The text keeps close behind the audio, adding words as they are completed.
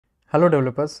Hello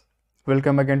developers,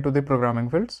 welcome again to the programming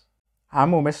fields.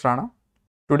 I'm Umesh Rana.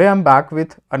 Today I'm back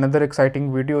with another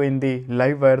exciting video in the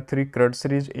Livewire 3 CRUD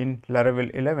series in Laravel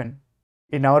 11.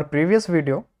 In our previous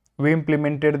video, we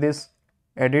implemented this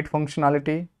edit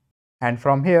functionality, and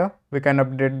from here we can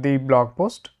update the blog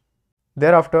post.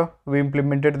 Thereafter, we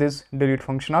implemented this delete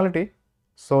functionality.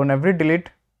 So on every delete,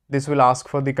 this will ask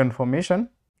for the confirmation,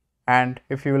 and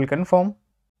if you will confirm,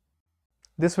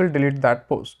 this will delete that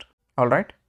post.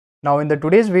 Alright. Now in the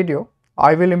today's video,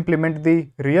 I will implement the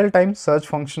real-time search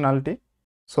functionality.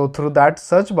 So through that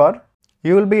search bar,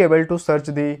 you will be able to search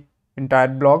the entire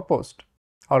blog post.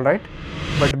 Alright.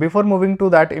 But before moving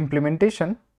to that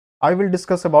implementation, I will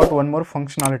discuss about one more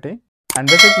functionality, and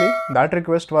basically that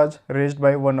request was raised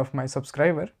by one of my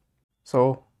subscriber.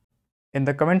 So in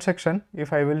the comment section,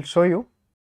 if I will show you,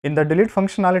 in the delete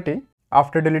functionality,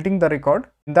 after deleting the record,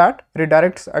 that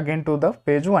redirects again to the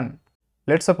page 1.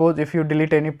 Let's suppose if you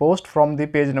delete any post from the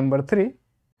page number 3,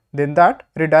 then that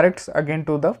redirects again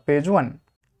to the page 1.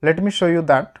 Let me show you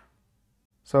that.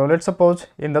 So let's suppose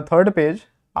in the third page,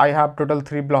 I have total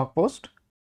 3 blog posts,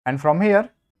 and from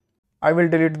here, I will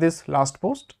delete this last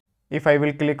post. If I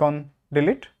will click on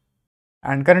delete,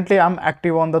 and currently I'm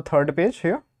active on the third page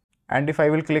here, and if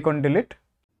I will click on delete,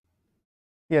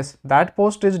 yes, that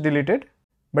post is deleted,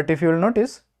 but if you will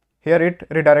notice, here it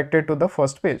redirected to the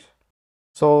first page.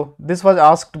 So this was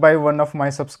asked by one of my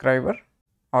subscriber.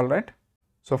 Alright.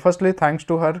 So firstly, thanks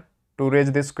to her to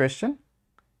raise this question.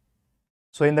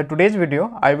 So in the today's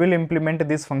video, I will implement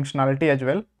this functionality as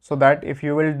well, so that if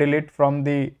you will delete from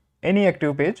the any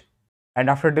active page, and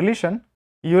after deletion,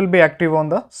 you will be active on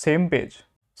the same page.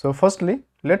 So firstly,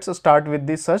 let's start with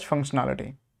the search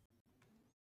functionality.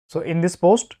 So in this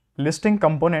post listing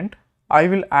component, I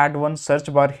will add one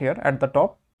search bar here at the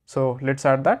top. So let's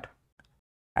add that.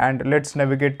 And let's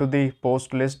navigate to the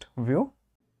post list view.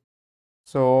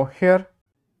 So here,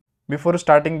 before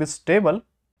starting this table,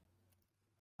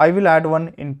 I will add one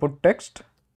input text.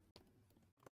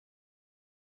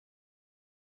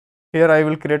 Here I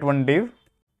will create one div,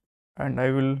 and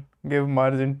I will give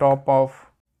margin top of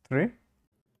 3.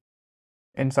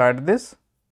 Inside this,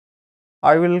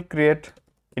 I will create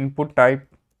input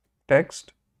type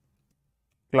text.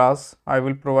 Class I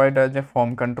will provide as a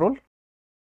form control.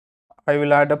 I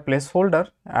will add a placeholder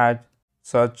as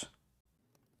search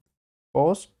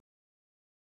post.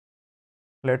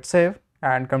 Let's save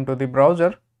and come to the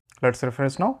browser. Let's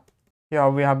refresh now. Here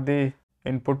we have the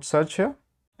input search here,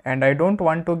 and I don't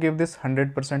want to give this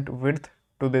 100% width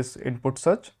to this input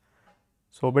search.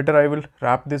 So better I will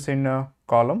wrap this in a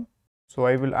column. So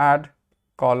I will add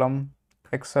column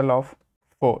XL of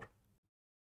 4.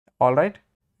 Alright,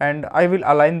 and I will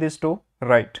align this to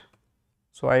right.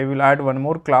 So I will add one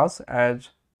more class as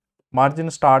margin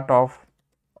start of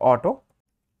auto.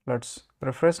 Let's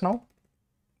refresh now.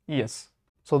 Yes.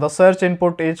 So the search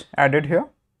input is added here.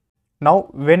 Now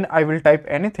when I will type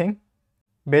anything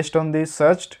based on the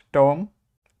searched term,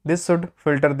 this should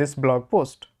filter this blog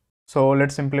post. So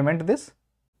let's implement this.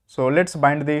 So let's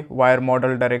bind the wire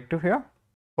model directive here.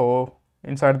 So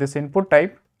inside this input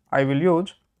type, I will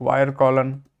use wire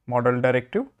colon model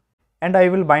directive, and I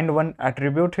will bind one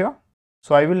attribute here.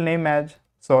 So I will name as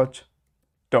search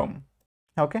term.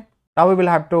 Okay. Now we will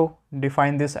have to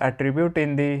define this attribute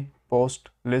in the post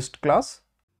list class.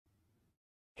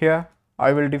 Here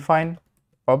I will define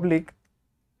public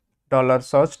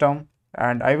 $search term,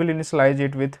 and I will initialize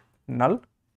it with null.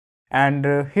 And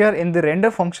here in the render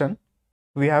function,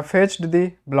 we have fetched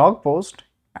the blog post,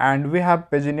 and we have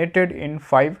paginated in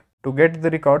 5 to get the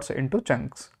records into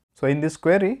chunks. So in this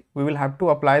query, we will have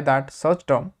to apply that search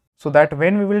term, so that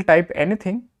when we will type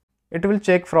anything, it will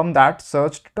check from that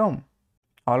searched term.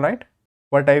 Alright.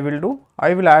 What I will do,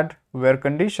 I will add where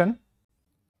condition,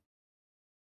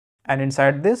 and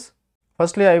inside this,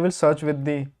 firstly I will search with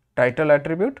the title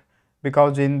attribute,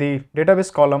 because in the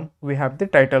database column we have the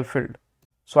title field.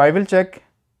 So I will check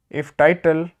if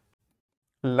title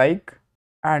like,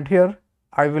 and here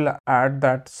I will add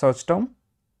that search term.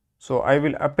 So I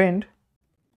will append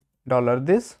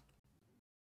 $this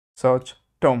search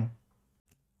term.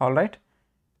 Alright,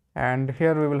 and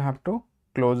here we will have to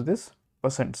close this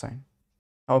 %sign.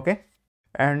 Okay,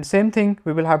 and same thing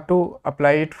we will have to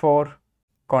apply it for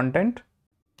content,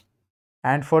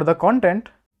 and for the content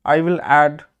I will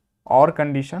add or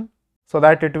condition, so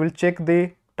that it will check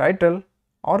the title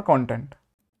or content.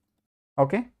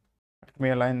 Okay, let me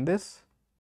align this.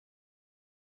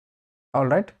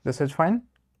 Alright, this is fine.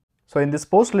 So in this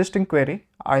post listing query,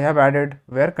 I have added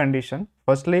where condition.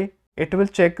 Firstly, it will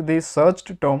check the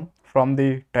searched term from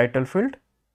the title field,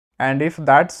 and if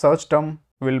that search term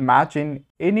will match in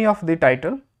any of the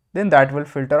title, then that will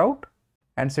filter out.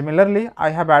 And similarly, I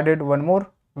have added one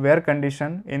more where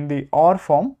condition in the or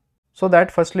form, so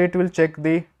that firstly it will check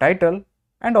the title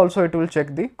and also it will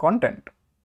check the content.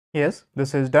 Yes,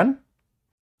 this is done.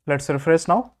 Let's refresh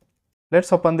now.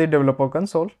 Let's open the developer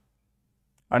console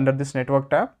under this network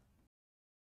tab.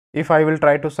 If I will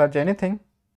try to search anything,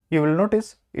 you will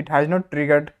notice it has not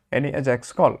triggered any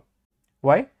AJAX call.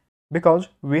 Why? Because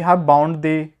we have bound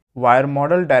the wire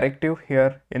model directive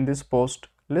here in this post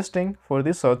listing for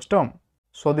the search term.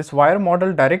 So this wire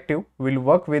model directive will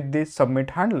work with the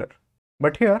submit handler.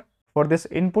 But here for this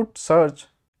input search,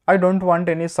 I don't want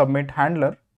any submit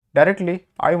handler. Directly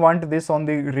I want this on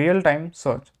the real-time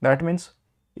search. That means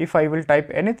if I will type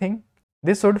anything,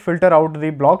 this would filter out the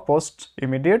blog posts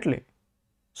immediately.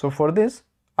 So for this,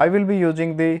 I will be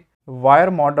using the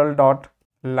wire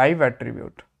model.live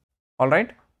attribute.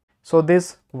 Alright. So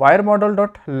this wire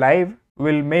model.live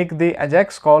will make the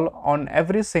AJAX call on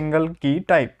every single key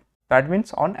type. That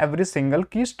means on every single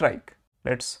key strike.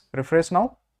 Let's refresh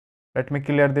now. Let me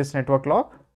clear this network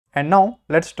log. And now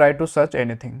let's try to search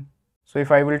anything. So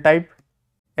if I will type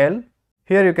L,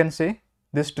 here you can see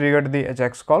this triggered the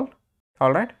AJAX call.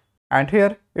 Alright. And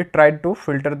here it tried to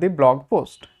filter the blog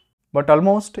post. But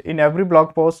almost in every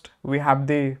blog post we have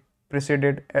the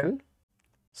preceded L.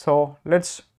 So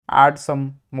let's add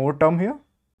some more term here.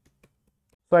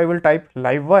 So I will type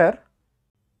Livewire,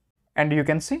 and you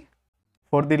can see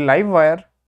for the Livewire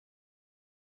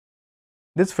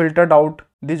this filtered out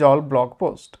these all blog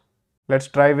post. Let's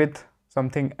try with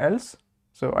something else.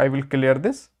 So I will clear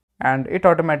this and it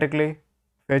automatically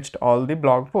fetched all the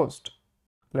blog post.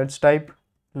 Let's type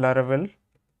Laravel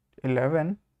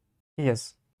 11.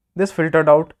 Yes, this filtered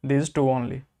out these two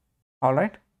only.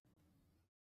 Alright.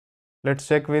 Let's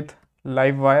check with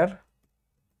Livewire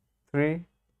 3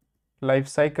 life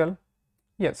cycle.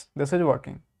 Yes, this is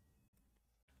working.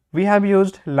 We have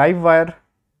used Livewire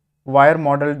wire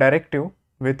model directive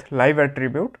with live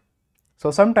attribute.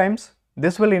 So sometimes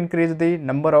this will increase the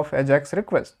number of AJAX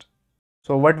requests.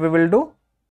 So what we will do?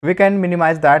 We can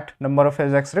minimize that number of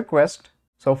AJAX requests.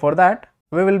 So for that,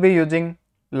 we will be using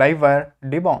Livewire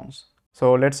debounce.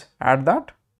 So let's add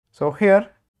that. So here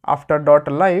after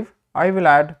 .live, I will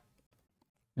add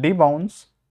debounce.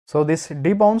 So this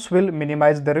debounce will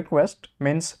minimize the request,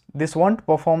 means this won't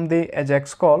perform the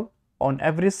AJAX call on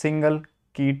every single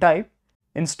key type.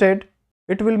 Instead,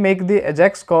 it will make the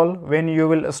AJAX call when you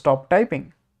will stop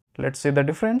typing. Let's see the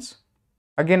difference.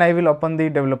 Again, I will open the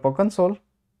developer console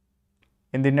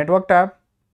in the network tab.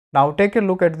 Now take a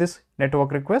look at this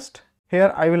network request.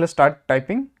 Here I will start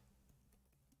typing.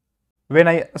 When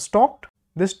I stopped,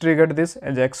 this triggered this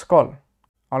AJAX call.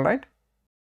 Alright.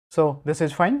 So this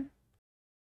is fine.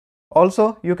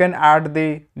 Also, you can add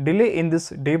the delay in this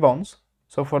debounce.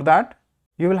 So for that,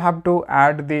 you will have to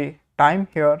add the time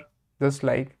here, just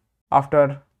like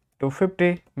after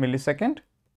 250 millisecond.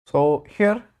 So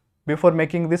here, before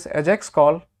making this AJAX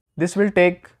call, this will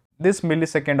take this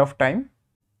millisecond of time.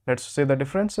 Let's see the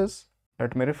differences.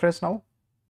 Let me refresh now.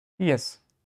 Yes,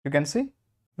 you can see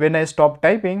when I stop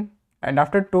typing and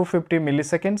after 250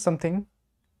 milliseconds something,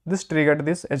 this triggered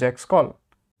this AJAX call.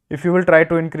 If you will try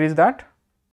to increase that,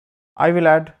 I will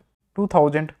add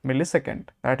 2000 millisecond.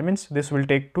 That means this will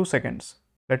take 2 seconds.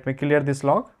 Let me clear this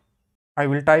log. I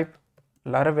will type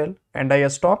Laravel and I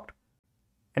stopped,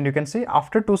 and you can see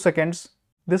after 2 seconds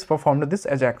this performed this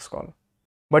AJAX call.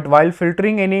 But while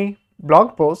filtering any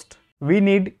blog post, we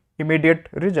need immediate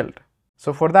result.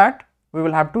 So for that, we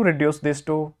will have to reduce this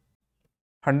to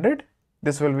 100.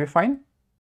 This will be fine.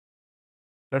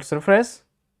 Let's refresh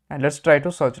and let's try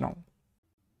to search now.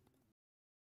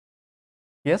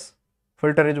 Yes,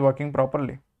 filter is working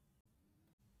properly.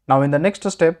 Now in the next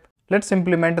step, let's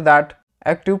implement that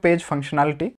active page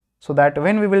functionality, so that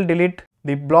when we will delete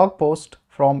the blog post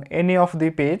from any of the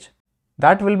page,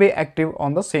 that will be active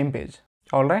on the same page.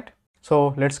 Alright,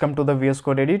 so let's come to the VS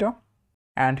Code editor,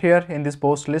 and here in this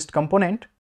post list component,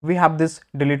 we have this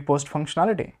delete post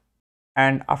functionality.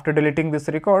 And after deleting this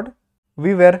record,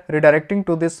 we were redirecting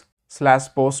to this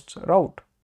 /posts route.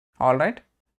 Alright,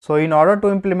 so in order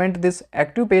to implement this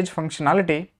active page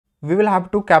functionality, we will have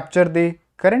to capture the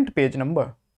current page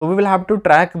number. So we will have to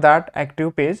track that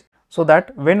active page, so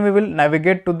that when we will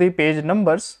navigate to the page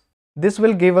numbers, this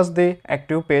will give us the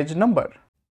active page number.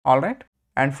 Alright,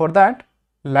 and for that,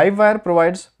 Livewire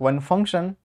provides one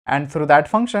function, and through that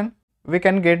function, we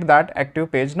can get that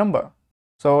active page number.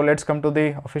 So let's come to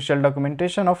the official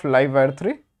documentation of Livewire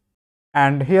 3,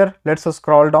 and here let's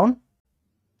scroll down.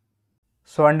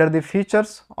 So under the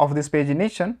features of this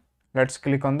pagination, let's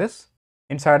click on this.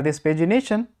 Inside this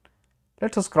pagination,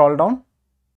 let's scroll down.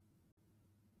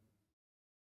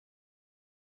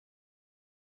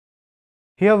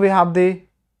 Here we have the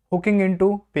hooking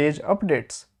into page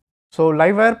updates. So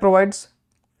Livewire provides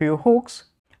few hooks,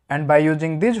 and by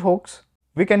using these hooks,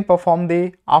 we can perform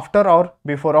the after or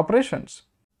before operations.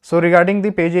 So regarding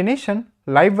the pagination,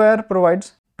 Livewire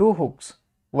provides two hooks.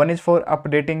 One is for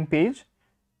updating page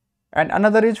and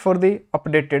another is for the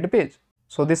updated page.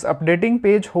 So this updating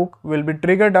page hook will be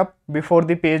triggered up before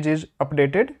the page is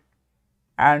updated,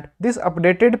 and this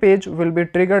updated page will be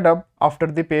triggered up after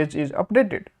the page is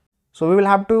updated. So we will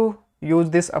have to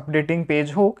use this updating page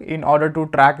hook in order to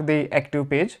track the active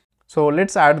page. So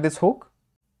let's add this hook.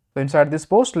 So inside this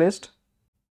post list,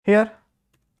 here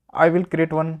I will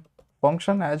create one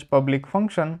function as public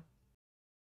function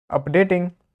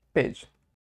updating page.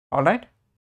 All right.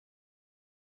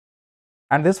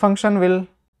 And this function will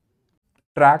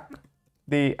track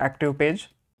the active page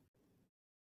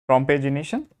from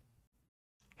pagination.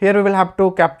 Here we will have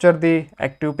to capture the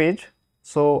active page.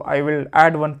 So I will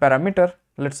add one parameter,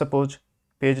 let's suppose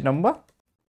page number,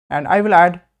 and I will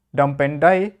add dump and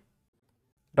die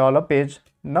 $page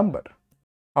number.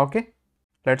 Okay,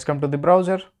 let's come to the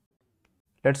browser.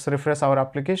 Let's refresh our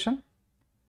application.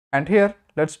 And here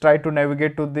let's try to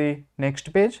navigate to the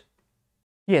next page.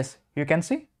 Yes, you can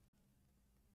see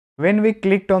when we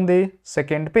clicked on the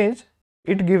second page,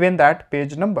 it given that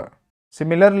page number.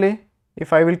 Similarly,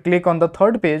 if I will click on the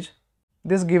third page,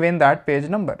 this given that page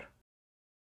number.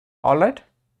 Alright,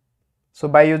 so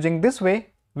by using this way,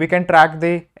 we can track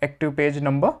the active page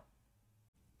number.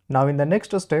 Now in the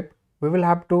next step, we will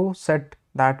have to set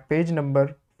that page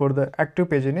number for the active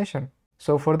pagination.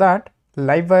 So for that,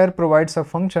 Livewire provides a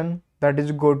function that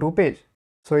is goToPage.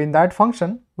 So in that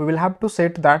function, we will have to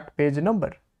set that page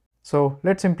number. So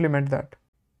let's implement that.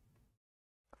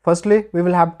 Firstly, we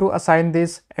will have to assign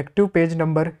this active page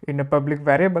number in a public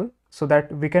variable so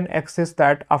that we can access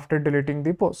that after deleting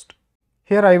the post.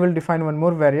 Here I will define one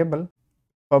more variable,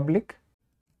 public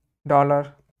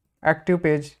 $active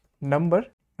page number,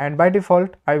 and by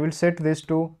default I will set this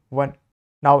to 1.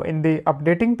 Now in the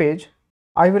updating page,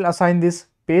 I will assign this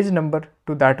page number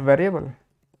to that variable.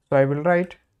 So I will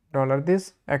write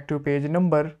 $this active page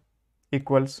number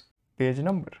equals page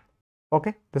number.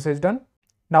 Okay, this is done.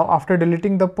 Now after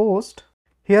deleting the post,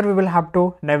 here we will have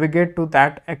to navigate to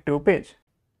that active page.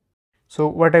 So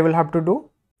what I will have to do,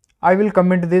 I will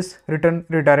commit this return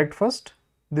redirect first.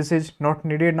 This is not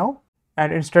needed now,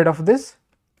 and instead of this,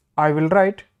 I will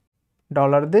write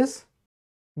 $this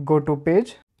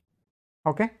goToPage.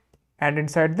 Okay, and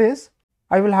inside this,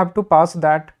 I will have to pass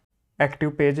that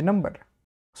active page number.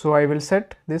 So I will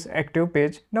set this active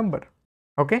page number.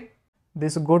 Okay,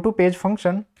 this goToPage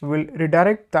function will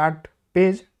redirect that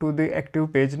page to the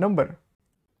active page number.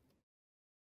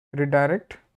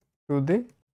 Redirect to the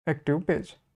active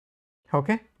page.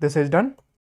 Okay, this is done.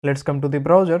 Let's come to the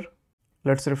browser.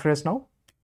 Let's refresh now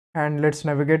and let's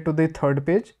navigate to the third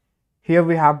page. Here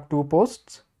we have two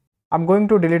posts. I'm going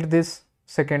to delete this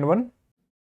second one.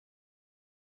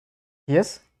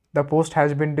 Yes, the post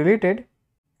has been deleted,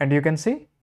 and you can see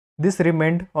this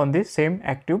remained on the same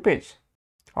active page.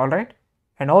 Alright,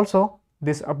 and also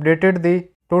this updated the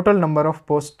total number of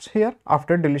posts here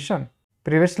after deletion.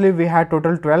 Previously we had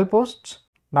total 12 posts.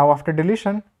 Now after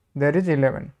deletion there is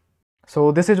 11.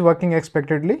 So this is working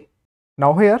expectedly.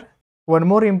 Now here one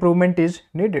more improvement is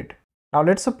needed. Now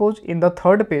let's suppose in the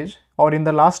third page or in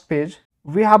the last page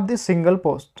we have this single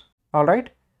post.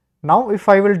 Alright, now if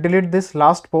I will delete this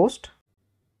last post,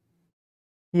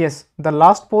 yes, the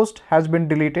last post has been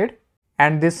deleted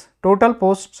and this total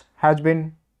posts has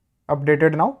been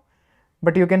updated now.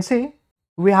 But you can see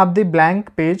we have the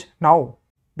blank page now,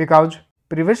 because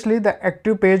previously the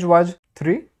active page was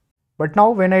 3, but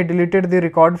now when I deleted the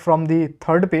record from the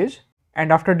third page,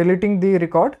 and after deleting the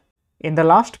record, in the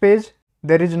last page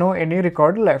there is no any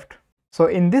record left. So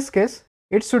in this case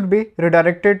it should be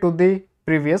redirected to the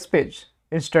previous page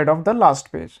instead of the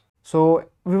last page. So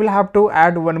we will have to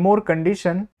add one more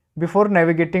condition before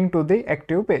navigating to the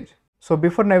active page. So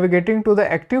before navigating to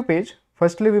the active page,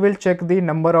 firstly we will check the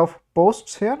number of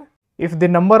posts here. If the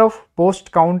number of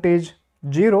post count is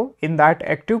 0 in that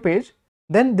active page,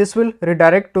 then this will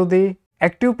redirect to the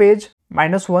active page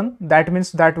 -1. That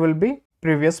means that will be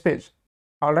previous page.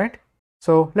 Alright,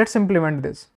 so let's implement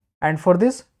this, and for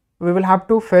this we will have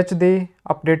to fetch the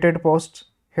updated posts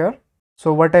here.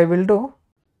 So what I will do,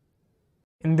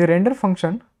 in the render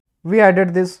function we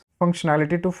added this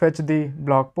functionality to fetch the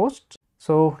blog posts.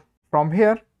 So from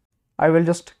here I will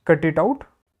just cut it out,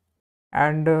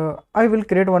 and I will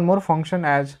create one more function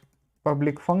as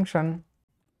public function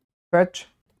fetch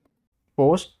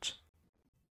posts.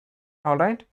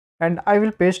 Alright, and I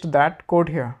will paste that code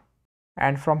here,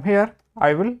 and from here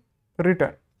I will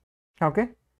return. Okay.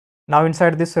 Now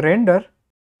inside this render,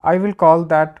 I will call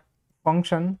that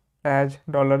function as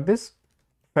 $this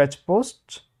fetch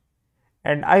posts,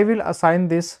 and I will assign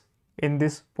this in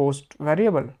this post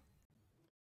variable.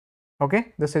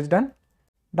 Okay, this is done.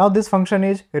 Now this function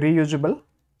is reusable.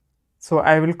 So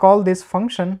I will call this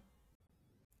function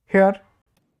here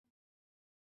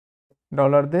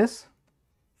 $this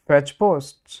fetch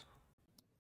posts.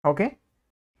 Okay,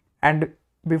 and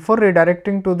before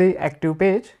redirecting to the active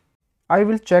page, I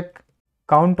will check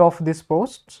count of these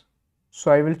posts.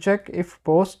 So I will check if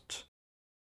posts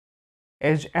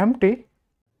is empty,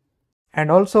 and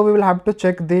also we will have to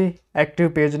check the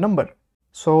active page number.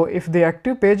 So if the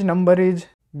active page number is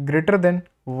greater than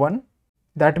 1,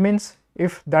 that means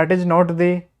if that is not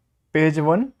the page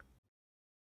 1,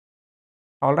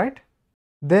 all right,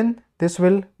 then this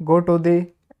will go to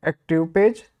the active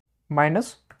page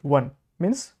minus 1,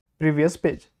 means previous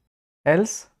page,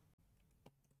 else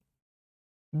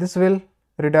this will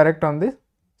redirect on the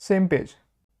same page.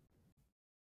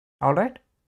 All right,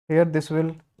 here this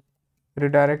will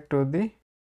redirect to the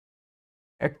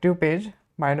active page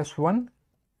minus 1,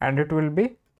 and it will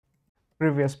be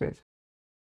previous page.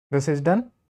 This is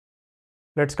done.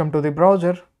 Let's come to the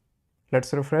browser.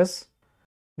 Let's refresh.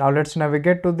 Now let's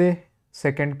navigate to the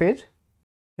second page.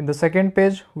 In the second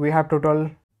page, we have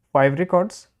total 5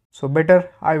 records. So better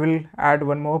I will add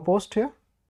one more post here.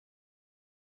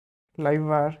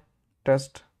 Livewire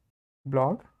test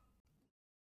blog.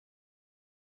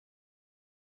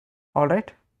 All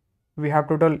right, we have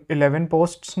total 11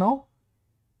 posts now.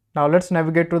 Now let's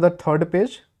navigate to the third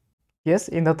page. Yes,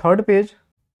 in the third page,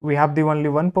 we have the only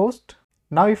one post.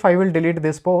 Now if I will delete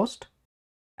this post,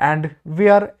 and we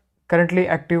are currently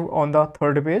active on the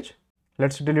third page,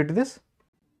 let's delete this.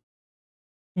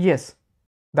 Yes,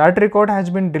 that record has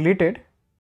been deleted,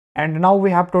 and now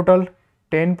we have total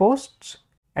 10 posts,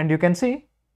 and you can see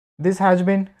this has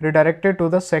been redirected to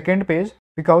the second page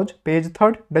because page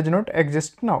third does not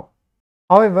exist now.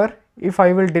 However, if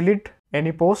I will delete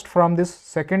any post from this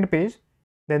second page,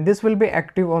 then this will be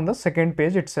active on the second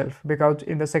page itself, because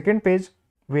in the second page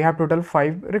we have total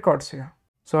 5 records here.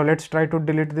 So let's try to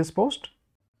delete this post.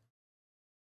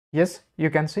 Yes, you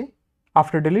can see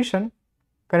after deletion,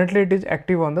 currently it is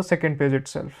active on the second page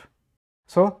itself.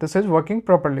 So this is working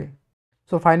properly.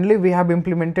 So finally we have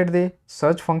implemented the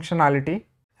search functionality,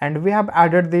 and we have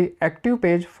added the active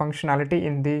page functionality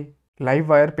in the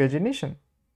Livewire pagination.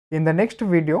 In the next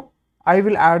video, I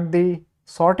will add the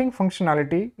sorting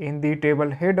functionality in the table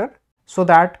header, so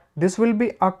that this will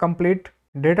be a complete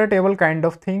data table kind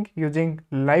of thing using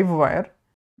Livewire.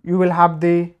 You will have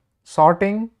the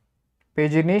sorting,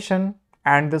 pagination,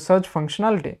 and the search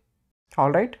functionality.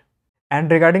 All right.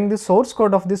 And regarding the source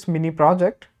code of this mini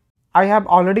project, I have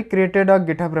already created a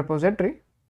GitHub repository,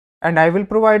 and I will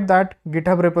provide that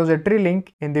GitHub repository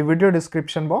link in the video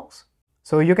description box.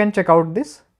 So you can check out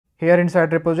this. Here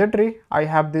inside repository, I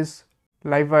have this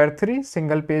Livewire 3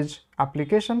 single page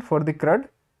application for the CRUD.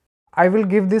 I will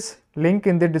give this link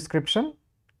in the description.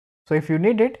 So if you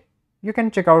need it, you can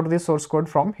check out the source code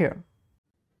from here.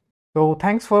 So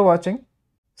thanks for watching.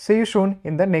 See you soon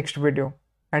in the next video.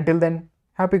 Until then,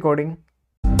 happy coding.